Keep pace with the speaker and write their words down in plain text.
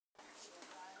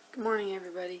Good morning,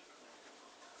 everybody.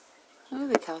 Look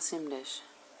at the calcium dish.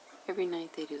 Every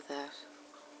night they do that.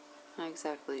 Not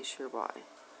exactly sure why.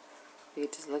 They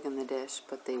just look in the dish,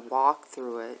 but they walk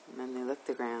through it, and then they lick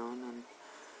the ground. And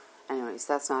anyways,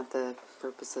 that's not the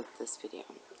purpose of this video.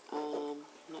 I'm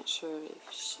not sure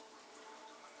if she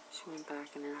went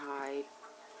back in her hide.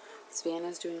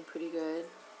 Savannah's doing pretty good.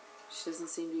 She doesn't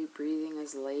seem to be breathing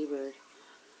as labored.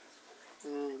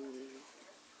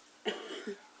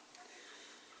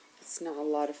 It's not a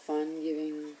lot of fun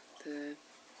giving the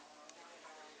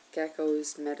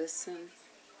geckos medicine,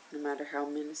 no matter how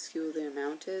minuscule the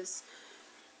amount is.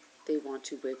 They want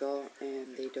to wiggle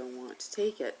and they don't want to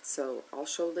take it. So I'll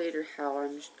show later how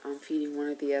I'm feeding one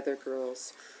of the other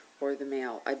girls or the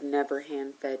male. I've never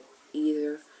hand fed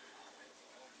either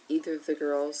of the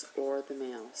girls or the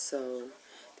male. So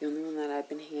the only one that I've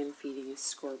been hand feeding is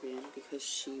Scorpion because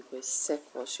she was sick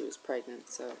while she was pregnant.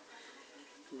 So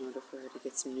in order for her to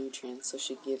get some nutrients so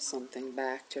she gives something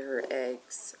back to her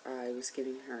eggs, I was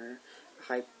giving her a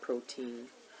high protein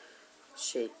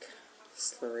shake,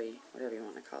 slurry, whatever you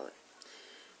want to call it.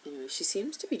 Anyway, she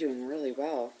seems to be doing really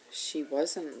well. She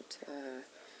wasn't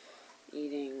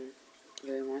eating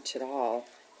very much at all.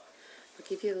 I'll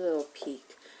give you a little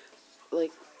peek.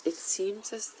 Like, it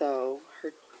seems as though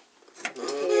her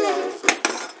tail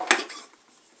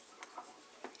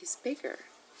is bigger.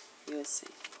 You'll see.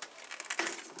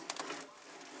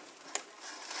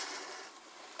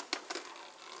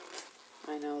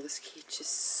 I know, this cage is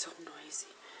so noisy.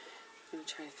 I'm going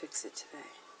to try to fix it today.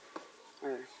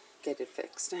 Or get it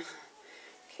fixed.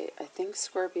 Okay, I think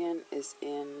Scorpion is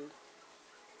in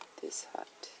this hut.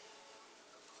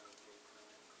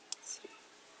 Let's see.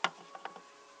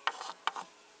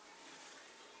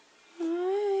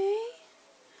 Hi.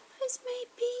 It's my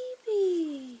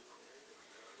baby.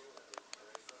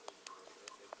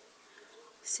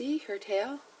 See her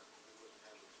tail?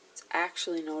 It's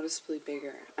actually noticeably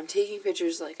bigger. I'm taking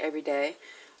pictures like every day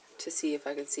to see if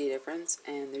I can see a difference,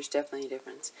 and there's definitely a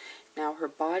difference. Now her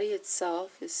body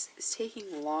itself is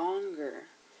taking longer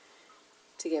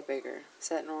to get bigger. Is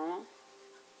that normal?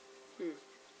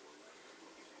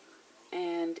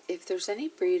 And if there's any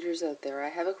breeders out there, I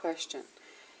have a question.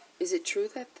 Is it true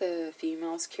that the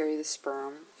females carry the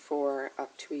sperm for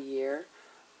up to a year?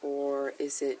 Or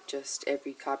is it just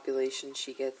every copulation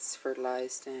she gets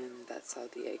fertilized and that's how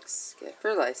the eggs get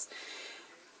fertilized?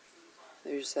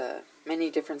 There's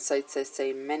many different sites that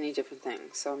say many different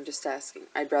things. So I'm just asking.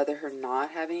 I'd rather her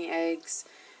not have any eggs.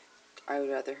 I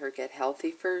would rather her get healthy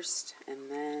first.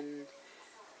 And then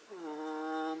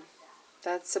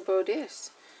that's about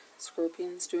it.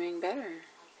 Scorpion's doing better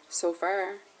so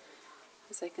far,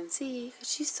 as I can see.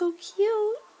 She's so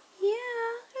cute. Yeah,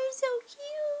 you're so cute.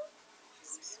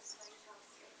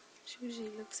 She usually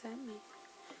looks at me.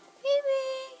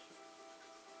 Baby!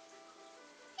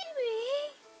 Baby!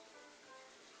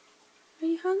 Are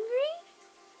you hungry?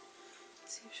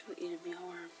 Let's see if she'll eat a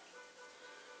mealworm.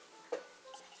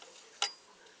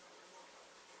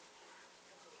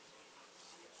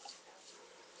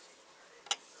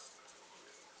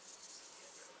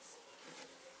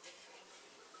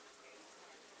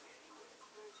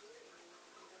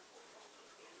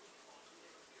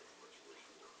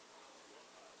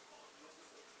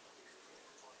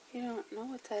 You don't know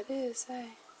what that is, eh?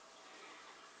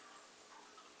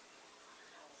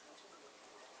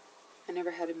 I never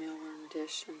had a mealworm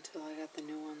dish until I got the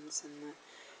new ones, and the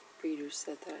breeder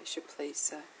said that I should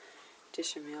place a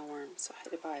dish of mealworms. So I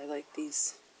had to buy like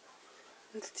these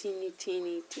little teeny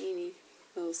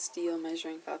little steel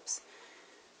measuring cups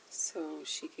so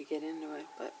she could get into it,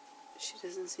 but she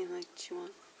doesn't seem like she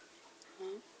wants.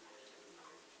 Huh?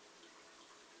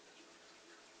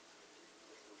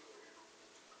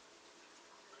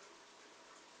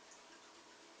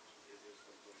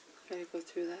 Gotta go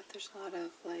through that. There's a lot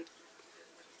of like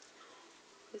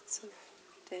bits of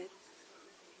dead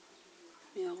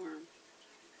mealworm.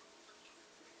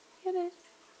 Get it?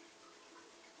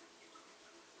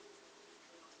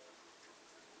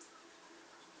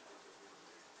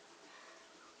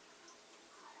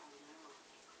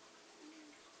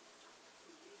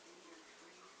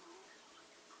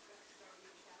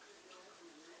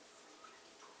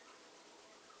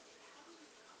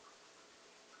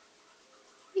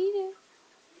 Eat it.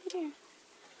 Here.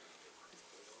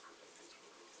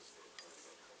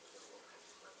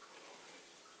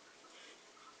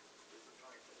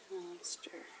 Let's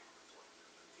stir.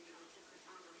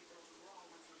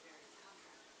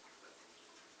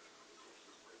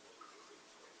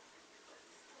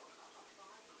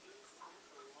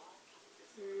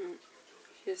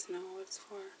 She doesn't know what it's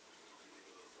for.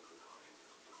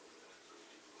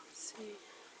 Let's see.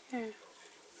 Here.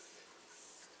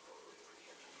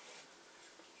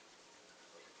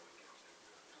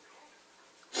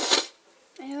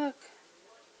 Hey, look.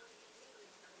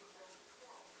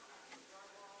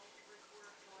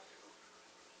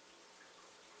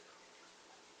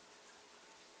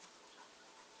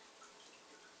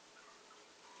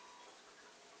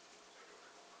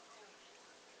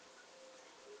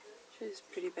 She has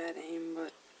pretty bad aim,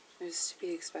 but it was to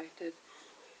be expected.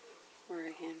 Where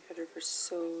I hand fed her for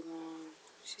so long,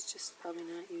 she's just probably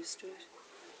not used to it.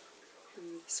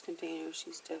 In this container,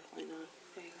 she's definitely not.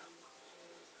 There you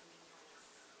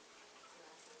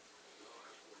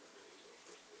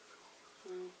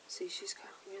go. See, she's got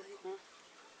really, I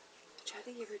try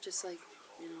to give her just like,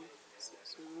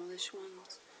 smallish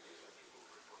ones.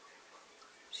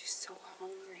 She's so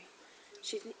hungry.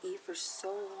 She didn't eat for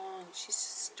so long. She's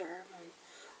just starving.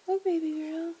 Oh, baby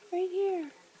girl, right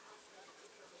here.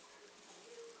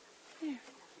 Here.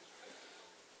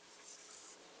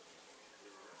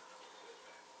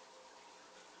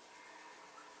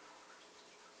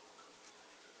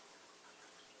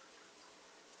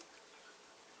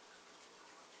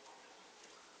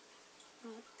 Oh,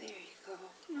 there you go.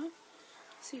 No.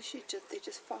 See, they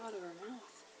just fall out of her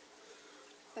mouth.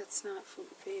 That's not food,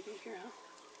 baby girl.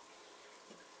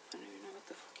 I don't even know what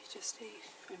the fuck you just ate.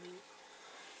 I mean,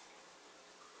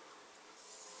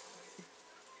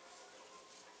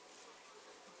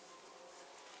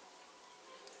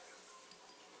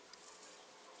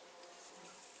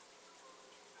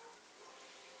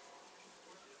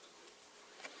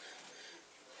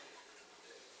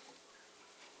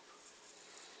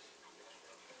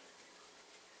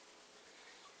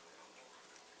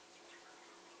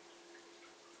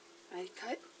 I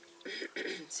cut,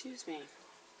 excuse me.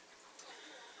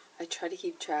 I try to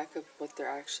keep track of what they're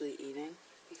actually eating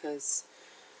because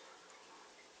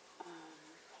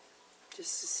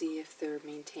just to see if they're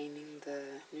maintaining the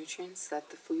nutrients that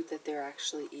the food that they're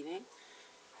actually eating.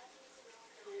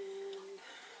 And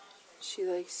she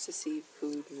likes to see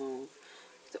food move.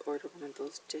 To order one of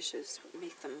those dishes,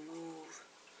 make them move.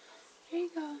 There you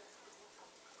go.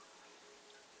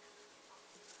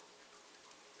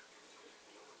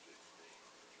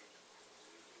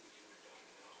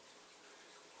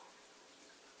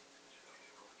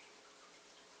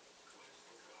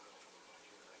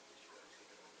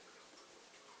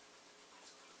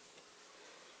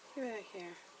 Get back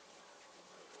here.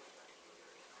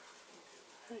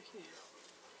 Back here.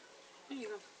 There you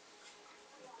go.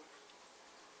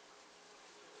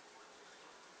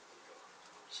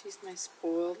 She's my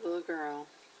spoiled little girl.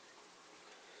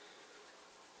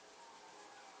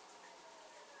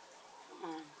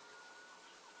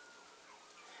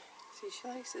 See, she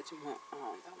likes it to move.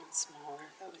 Oh, that one's smaller.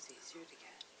 That was easier to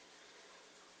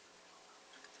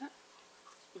get.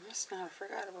 You must not have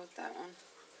forgot about that one.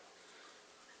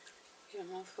 Get a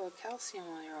mouthful of calcium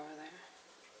while you're over there.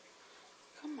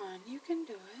 Come on, you can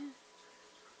do it.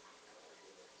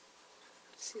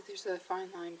 See, there's a fine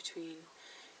line between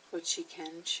what she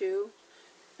can chew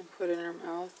and put in her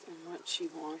mouth and what she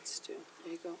wants to.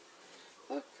 There you go.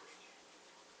 Look.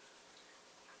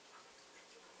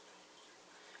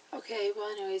 Okay, well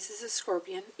anyways, this is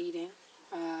Scorpion eating.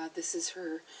 This is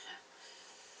her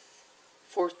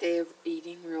 4th day of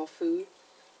eating real food.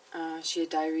 She had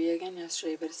diarrhea again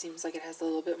yesterday, but it seems like it has a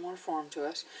little bit more form to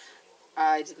it.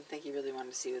 I didn't think you really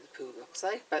wanted to see what the poo looks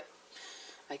like, but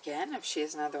again, if she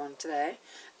has another one today.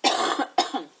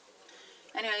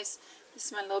 Anyways, this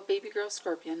is my little baby girl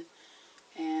Scorpion,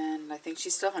 and I think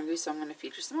she's still hungry, so I'm going to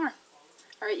feed her some more.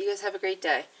 Alright, you guys have a great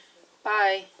day.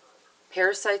 Bye.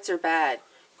 Parasites are bad.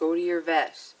 Go to your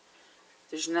vet.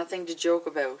 There's nothing to joke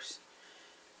about.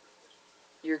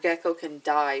 Your gecko can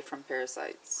die from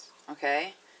parasites.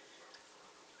 Okay?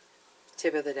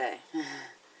 Tip of the day.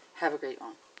 Have a great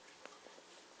one.